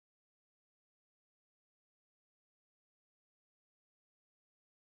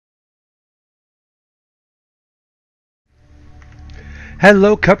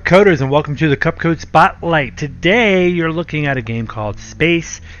Hello CupCoders and welcome to the CupCode Spotlight. Today you're looking at a game called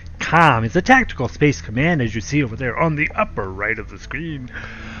SpaceCom. It's a tactical space command as you see over there on the upper right of the screen.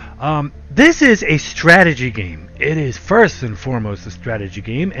 This is a strategy game. It is first and foremost a strategy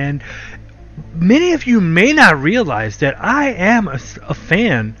game, and many of you may not realize that I am a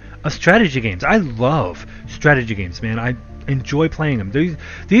fan of strategy games. I love strategy games, man. I enjoy playing them.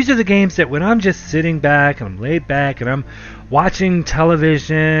 These are the games that when I'm just sitting back and I'm laid back and I'm watching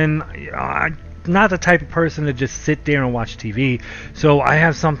television, I'm not the type of person to just sit there and watch TV. So I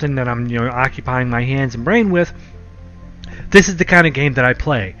have something that I'm occupying my hands and brain with. This is the kind of game that I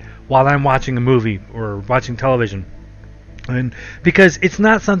play while I'm watching a movie or watching television. And because it's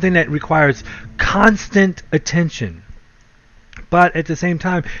not something that requires constant attention, but at the same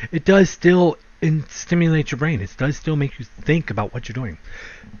time it does still stimulate your brain. It does still make you think about what you're doing.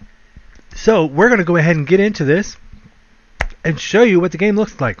 So we're going to go ahead and get into this and show you what the game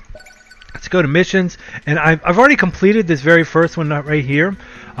looks like. Let's go to missions, and I've already completed this very first one right here,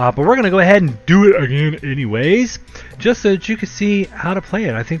 but we're going to go ahead and do it again anyways, just so that you can see how to play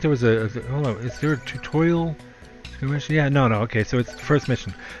it. I think there was hold on, is there a tutorial? Yeah, no, okay, so it's the first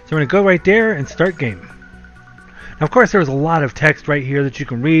mission. So we're going to go right there and start game. Now, of course, there's a lot of text right here that you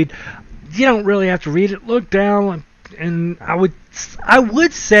can read. You don't really have to read it. Look down, and I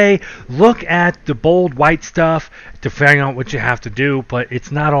would say look at the bold white stuff to figure out what you have to do, but it's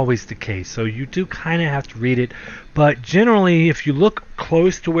not always the case. So you do kind of have to read it. But generally, if you look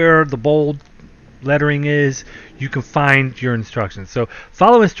close to where the bold lettering is, you can find your instructions. So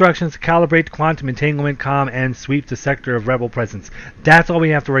follow instructions to calibrate the quantum entanglement comm and sweep the sector of rebel presence. That's all we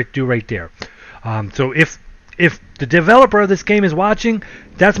have to do right there. So if the developer of this game is watching,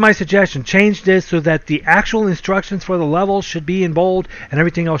 that's my suggestion. Change this so that the actual instructions for the level should be in bold and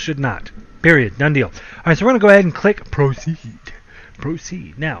everything else should not. Period. Done deal. Alright, so we're going to go ahead and click Proceed.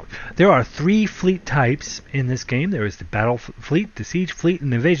 Proceed. Now, there are 3 fleet types in this game. There is the battle fleet, the siege fleet,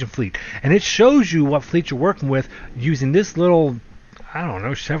 and the invasion fleet. And it shows you what fleet you're working with using this little, I don't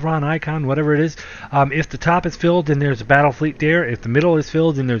know, chevron icon, whatever it is. If the top is filled, then there's a battle fleet there. If the middle is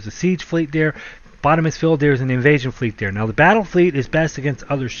filled, then there's a siege fleet there. Bottom is filled, there's an invasion fleet there. Now the battle fleet is best against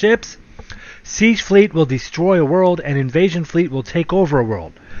other ships. Siege fleet will destroy a world, and invasion fleet will take over a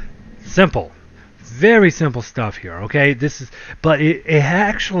world. Simple. Very simple stuff here, okay? But it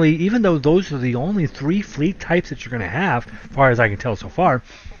actually, even though those are the only 3 fleet types that you're going to have, as far as I can tell so far,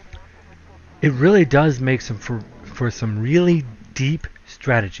 it really does make some for some really deep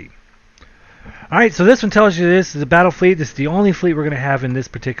strategy. Alright, so this one tells you this is a battle fleet. This is the only fleet we're going to have in this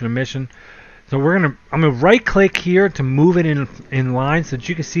particular mission. So I'm gonna right click here to move it in line so that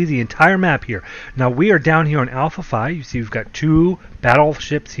you can see the entire map here. Now we are down here on Alpha Phi. You see we've got 2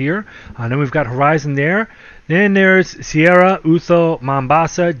 battleships here. Then we've got Horizon there. Then there's Sierra, Utho,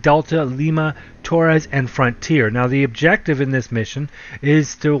 Mombasa, Delta, Lima, Torres, and Frontier. Now the objective in this mission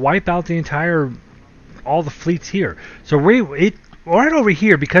is to wipe out all the fleets here. So right over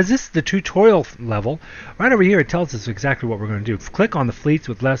here, because this is the tutorial level, right over here it tells us exactly what we're going to do. Click on the fleets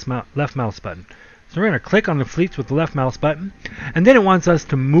with left mouse button. So we're going to click on the fleets with the left mouse button, and then it wants us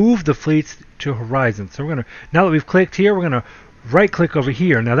to move the fleets to horizon. So we're going to, now that we've clicked here, we're going to right click over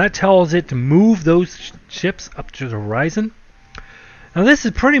here. Now that tells it to move those ships up to the horizon. Now this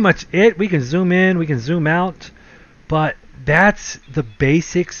is pretty much it. We can zoom in, we can zoom out, but that's the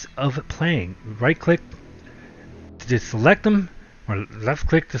basics of playing. Right click to select them, or left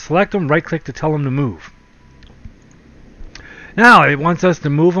click to select them, right click to tell them to move. Now it wants us to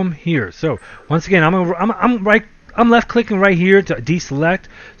move them here. So once again, I'm left clicking right here to deselect.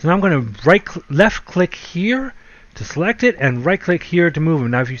 So now I'm going to left click here to select it and right click here to move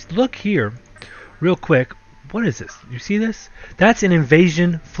them. Now if you look here real quick, what is this? You see this? That's an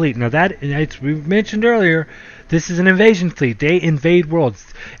invasion fleet. Now we mentioned earlier, this is an invasion fleet. They invade worlds.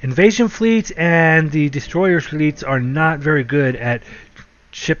 Invasion fleets and the destroyer fleets are not very good at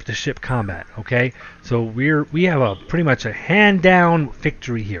ship-to-ship combat. Okay, so we have pretty much a hand-down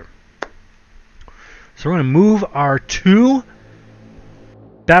victory here. So we're going to move our 2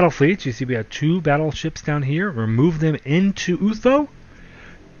 battle fleets. You see we have 2 battleships down here. We'll move them into Utho,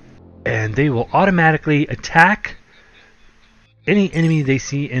 and they will automatically attack any enemy they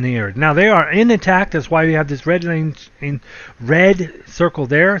see in the air. Now they are in attack. That's why we have this red circle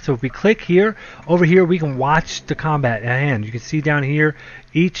there. So if we click here, over here we can watch the combat at hand. You can see down here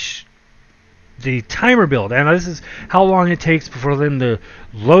the timer build, and this is how long it takes for them to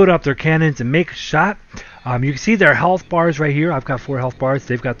load up their cannons and make a shot. You can see their health bars right here. I've got 4 health bars.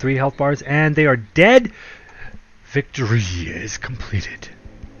 They've got 3 health bars, and they are dead. Victory is completed.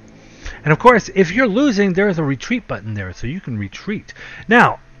 And of course, if you're losing, there is a retreat button there, so you can retreat.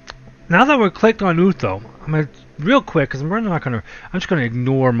 Now that we're clicked on Utho, I'm going to real quick, because I'm just going to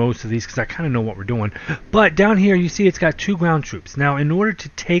ignore most of these because I kind of know what we're doing. But down here, you see it's got 2 ground troops. Now, in order to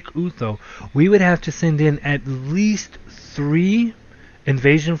take Utho, we would have to send in at least 3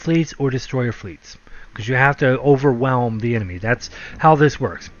 invasion fleets or destroyer fleets, because you have to overwhelm the enemy. That's how this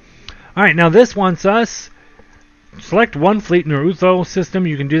works. All right, now this wants us select 1 fleet in your Utho system.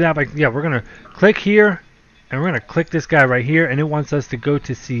 You can do that by, we're going to click here, and we're going to click this guy right here, and it wants us to go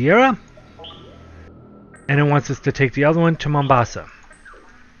to Sierra, and it wants us to take the other one to Mombasa.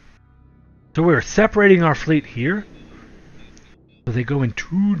 So we're separating our fleet here, so they go in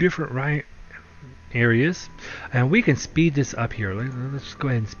 2 different areas, and we can speed this up here. Let's go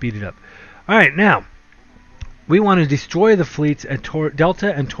ahead and speed it up. All right, now we want to destroy the fleets at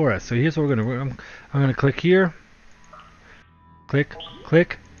Delta and Taurus. So here's what we're going to do. I'm going to click here. Click,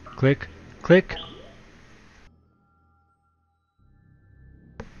 click, click, click.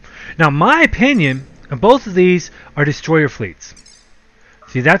 Now, my opinion, both of these are destroyer fleets.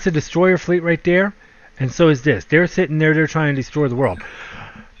 See, that's a destroyer fleet right there, and so is this. They're sitting there, they're trying to destroy the world.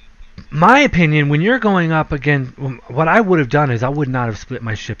 My opinion, when you're going up again, what I would have done is I would not have split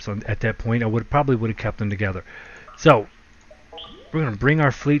my ships at that point. I probably would have kept them together. So, we're going to bring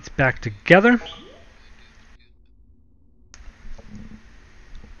our fleets back together.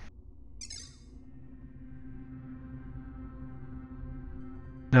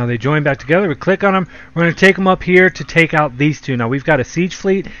 Now they join back together. We click on them. We're going to take them up here to take out these 2. Now we've got a siege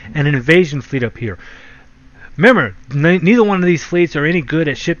fleet and an invasion fleet up here. Remember, neither one of these fleets are any good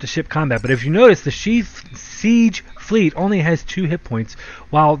at ship-to-ship combat. But if you notice, the siege fleet only has 2 hit points,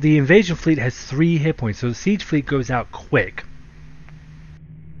 while the invasion fleet has 3 hit points. So the siege fleet goes out quick.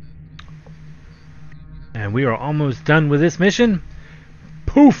 And we are almost done with this mission.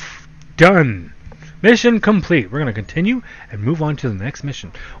 Poof! Done! Mission complete. We're going to continue and move on to the next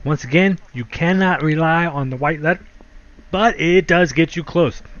mission. Once again, you cannot rely on the white letter, but it does get you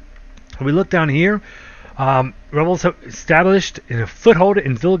close. We look down here. Rebels have established a foothold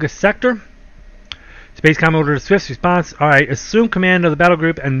in Vilga sector. SpaceCom ordered a swift response. Alright, assume command of the battle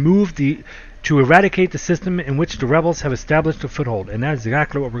group and move to eradicate the system in which the rebels have established a foothold. And that is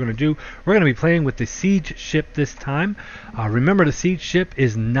exactly what we're going to do. We're going to be playing with the siege ship this time. Remember, the siege ship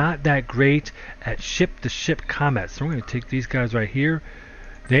is not that great at ship-to-ship combat. So we're going to take these guys right here.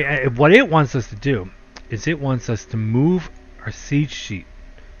 What it wants us to do is it wants us to move our siege sheet.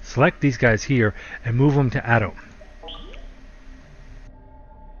 Select these guys here and move them to Addo.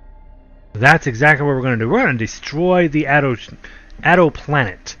 That's exactly what we're going to do. We're going to destroy the Addo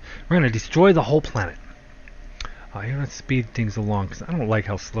planet. We're going to destroy the whole planet. You're going to speed things along because I don't like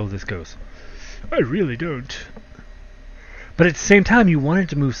how slow this goes. I really don't. But at the same time, you want it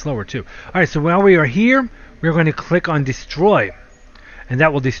to move slower too. Alright, so while we are here, we're going to click on Destroy. And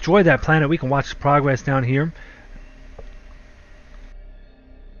that will destroy that planet. We can watch the progress down here.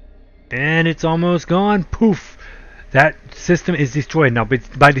 And it's almost gone. Poof! That system is destroyed. Now,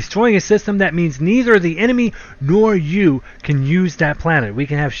 by destroying a system, that means neither the enemy nor you can use that planet. We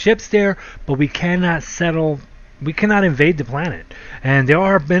can have ships there, but we cannot invade the planet. And there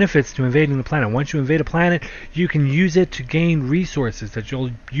are benefits to invading the planet. Once you invade a planet, you can use it to gain resources that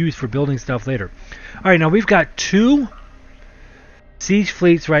you'll use for building stuff later. Alright, now we've got 2 siege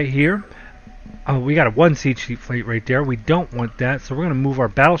fleets right here. We got a 1 siege fleet right there. We don't want that, so we're going to move our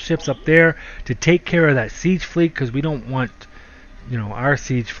battleships up there to take care of that siege fleet, because we don't want, our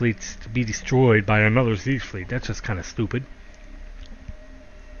siege fleets to be destroyed by another siege fleet. That's just kind of stupid.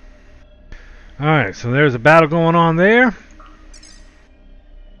 Alright, so there's a battle going on there.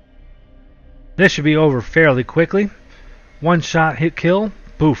 This should be over fairly quickly. 1 shot, hit, kill.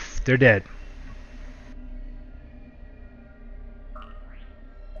 Poof, they're dead.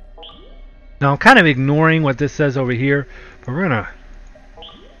 Now I'm kind of ignoring what this says over here, but we're going to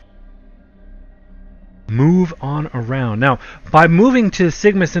move on around. Now, by moving to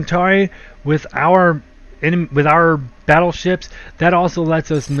Sigma Centauri with our battleships, that also lets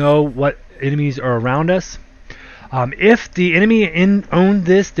us know what enemies are around us. If the enemy owned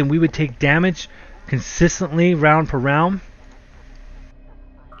this, then we would take damage consistently round per round.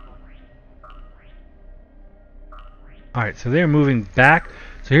 Alright, so they're moving back.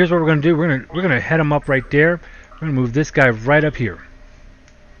 So here's what we're going to do. We're going to head them up right there. We're going to move this guy right up here.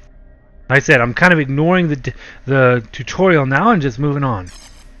 Like I said, I'm kind of ignoring the tutorial now and just moving on.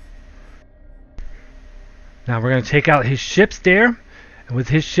 Now we're going to take out his ships there. And with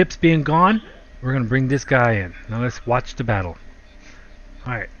his ships being gone, we're going to bring this guy in. Now let's watch the battle.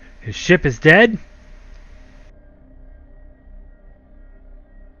 Alright, his ship is dead.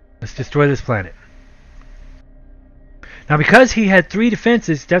 The Let's destroy this planet. Now, because he had 3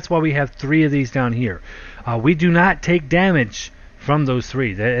 defenses, that's why we have 3 of these down here. We do not take damage from those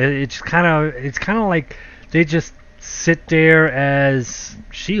 3. It's kind of like they just sit there as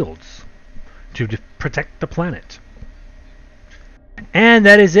shields to protect the planet. And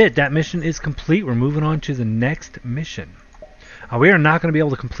that is it. That mission is complete. We're moving on to the next mission. We are not going to be able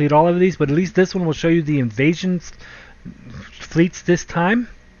to complete all of these, but at least this one will show you the invasion fleets this time.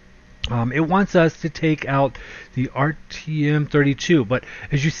 It wants us to take out the RTM-32, but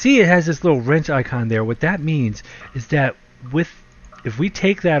as you see, it has this little wrench icon there. What that means is that if we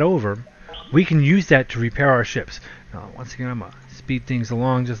take that over, we can use that to repair our ships. Now, once again, I'm going to speed things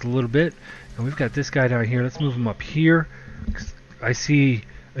along just a little bit. And we've got this guy down here. Let's move him up here. I see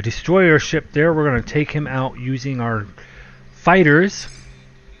a destroyer ship there. We're going to take him out using our fighters.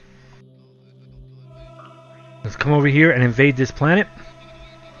 Let's come over here and invade this planet.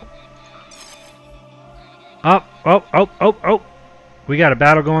 Oh. We got a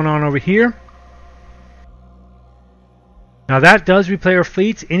battle going on over here. Now that does repair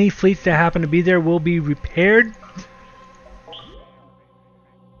fleets. Any fleets that happen to be there will be repaired.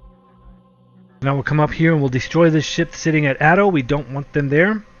 Now we'll come up here and we'll destroy this ship sitting at Addo. We don't want them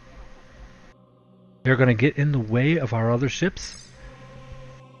there. They're going to get in the way of our other ships.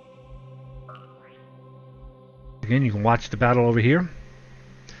 Again, you can watch the battle over here.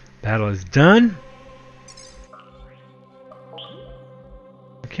 Battle is done.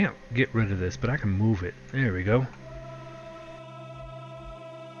 I can't get rid of this, but I can move it. There we go.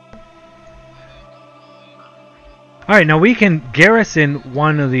 Alright, now we can garrison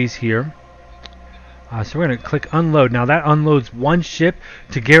one of these here. So we're going to click unload. Now that unloads one ship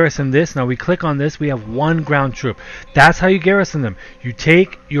to garrison this. Now we click on this, we have 1 ground troop. That's how you garrison them. You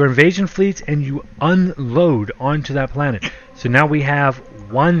take your invasion fleets and you unload onto that planet. So now we have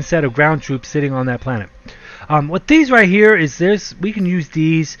 1 set of ground troops sitting on that planet. What these right here is this. We can use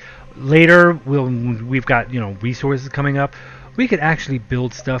these later. We've got resources coming up. We could actually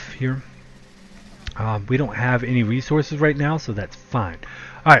build stuff here. We don't have any resources right now, so that's fine.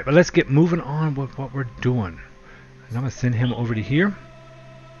 Alright, but let's get moving on with what we're doing. And I'm going to send him over to here.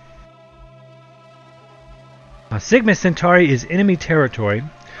 Now, Sigma Centauri is enemy territory.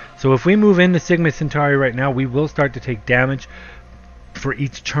 So if we move into Sigma Centauri right now, we will start to take damage for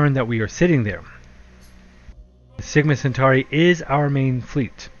each turn that we are sitting there. Sigma Centauri is our main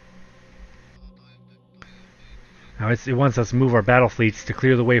fleet. Now it wants us to move our battle fleets to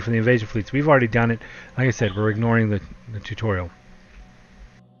clear the way for the invasion fleets. We've already done it. Like I said, we're ignoring the tutorial.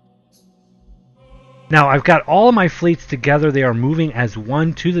 Now I've got all of my fleets together. They are moving as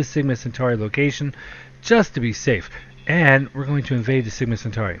one to the Sigma Centauri location just to be safe. And we're going to invade the Sigma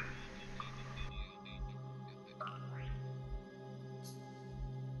Centauri.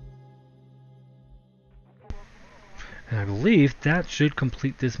 And I believe that should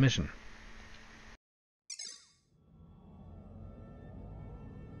complete this mission.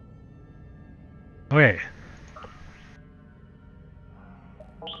 Okay.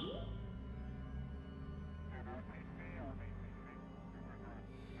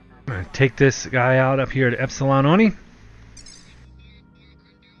 I'm going to take this guy out up here to Epsilon Oni.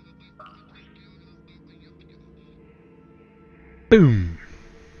 Boom.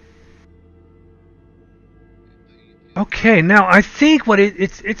 Okay, now I think what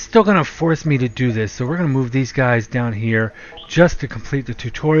it's still going to force me to do this, so we're going to move these guys down here just to complete the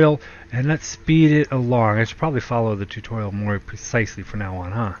tutorial, and let's speed it along. I should probably follow the tutorial more precisely from now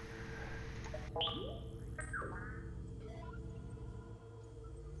on, huh?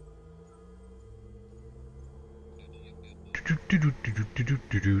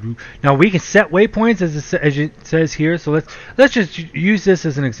 Now we can set waypoints as it says here, so let's just use this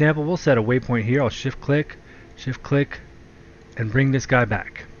as an example. We'll set a waypoint here. I'll shift click, and bring this guy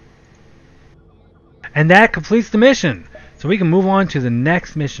back. And that completes the mission. So we can move on to the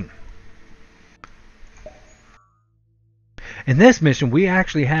next mission. In this mission, we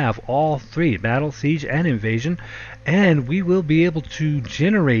actually have all 3, battle, siege, and invasion, and we will be able to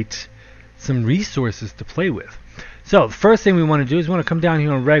generate some resources to play with. So the first thing we want to do is we want to come down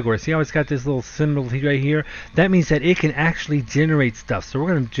here on Regor. See how it's got this little symbol right here? That means that it can actually generate stuff. So we're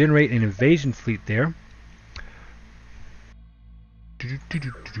going to generate an invasion fleet there.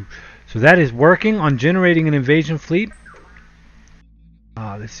 So that is working on generating an invasion fleet.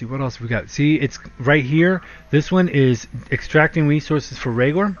 Let's see what else we got. See, it's right here. This one is extracting resources for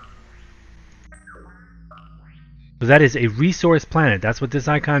Regor. So that is a resource planet. That's what this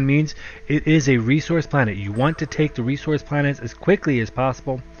icon means. It is a resource planet. You want to take the resource planets as quickly as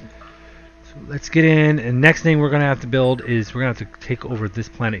possible. So let's get in, and next thing we're going to have to build is we're going to have to take over this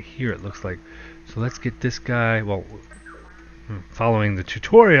planet here, it looks like. So let's get this guy, well, following the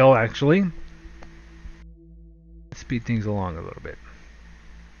tutorial actually. Let's speed things along a little bit.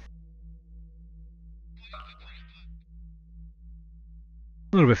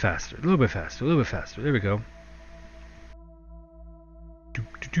 A little bit faster, a little bit faster, a little bit faster. There we go.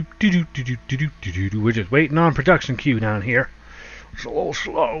 We're just waiting on production queue down here. It's a little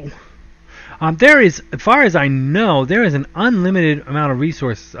slow. There is, as far as I know, there is an unlimited amount of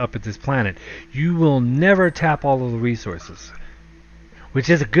resources up at this planet. You will never tap all of the resources, which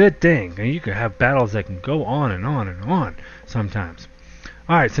is a good thing. And you can have battles that can go on and on and on sometimes.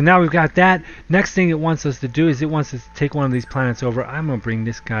 Alright, so now we've got that. Next thing it wants us to do is it wants us to take one of these planets over. I'm going to bring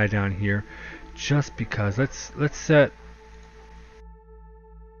this guy down here just because. Let's set...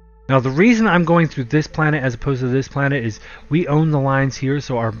 Now the reason I'm going through this planet as opposed to this planet is we own the lines here,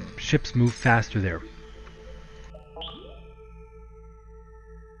 so our ships move faster there.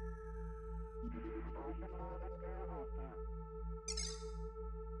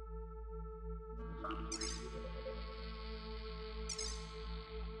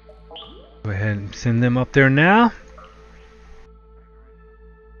 Go ahead and send them up there now.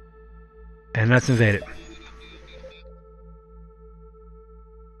 And let's invade it.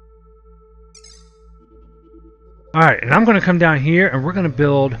 Alright, and I'm going to come down here and we're going to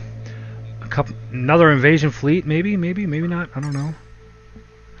build another invasion fleet. Maybe not. I don't know.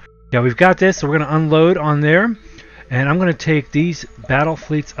 Yeah, we've got this, so we're going to unload on there. And I'm going to take these battle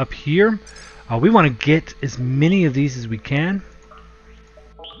fleets up here. We want to get as many of these as we can.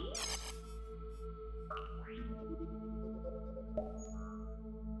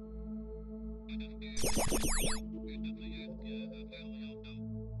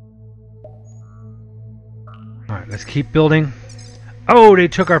 Alright, let's keep building. Oh, they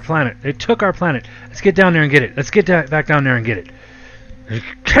took our planet. They took our planet. Let's get down there and get it. Let's get back down there and get it. We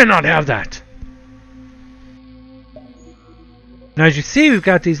cannot have that. Now, as you see, we've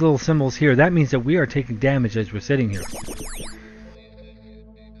got these little symbols here. That means that we are taking damage as we're sitting here.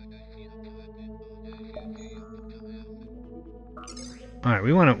 Alright,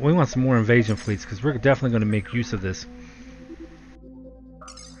 we want some more invasion fleets because we're definitely going to make use of this.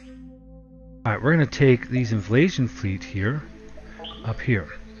 Alright, we're going to take these invasion fleet here, up here.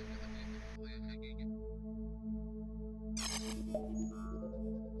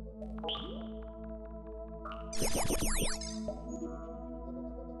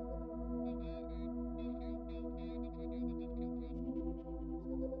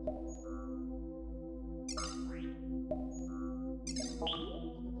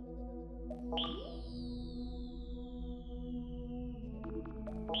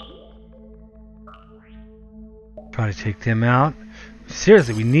 Try to take them out.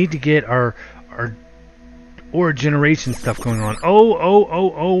 Seriously, we need to get our ore generation stuff going on.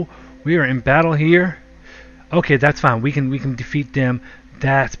 Oh, we are in battle here. Okay, that's fine. We can defeat them.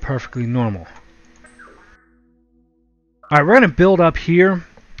 That's perfectly normal. Alright, we're gonna build up here.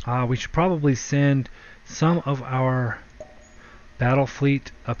 We should probably send some of our battle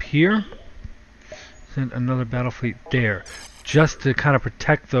fleet up here. Send another battle fleet there, just to kind of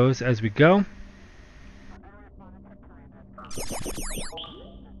protect those as we go.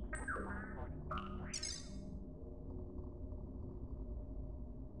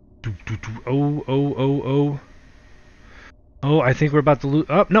 Oh, I think we're about to lose.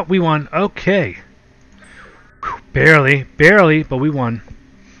 Oh, no, we won. Okay. Barely, but we won.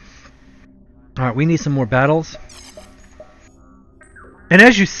 Alright, we need some more battles. And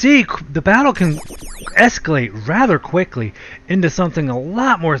as you see, the battle can escalate rather quickly into something a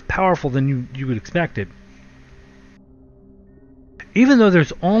lot more powerful than you would expect it. Even though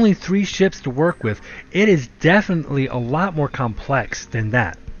there's only 3 ships to work with, it is definitely a lot more complex than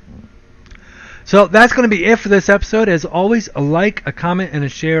that. So that's going to be it for this episode. As always, a like, a comment, and a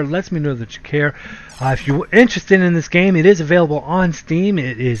share lets me know that you care. If you're interested in this game, it is available on Steam.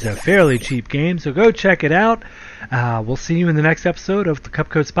 It is a fairly cheap game, so go check it out. We'll see you in the next episode of the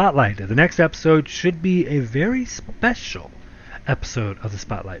CupCode Spotlight. The next episode should be a very special episode of the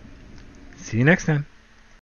Spotlight. See you next time.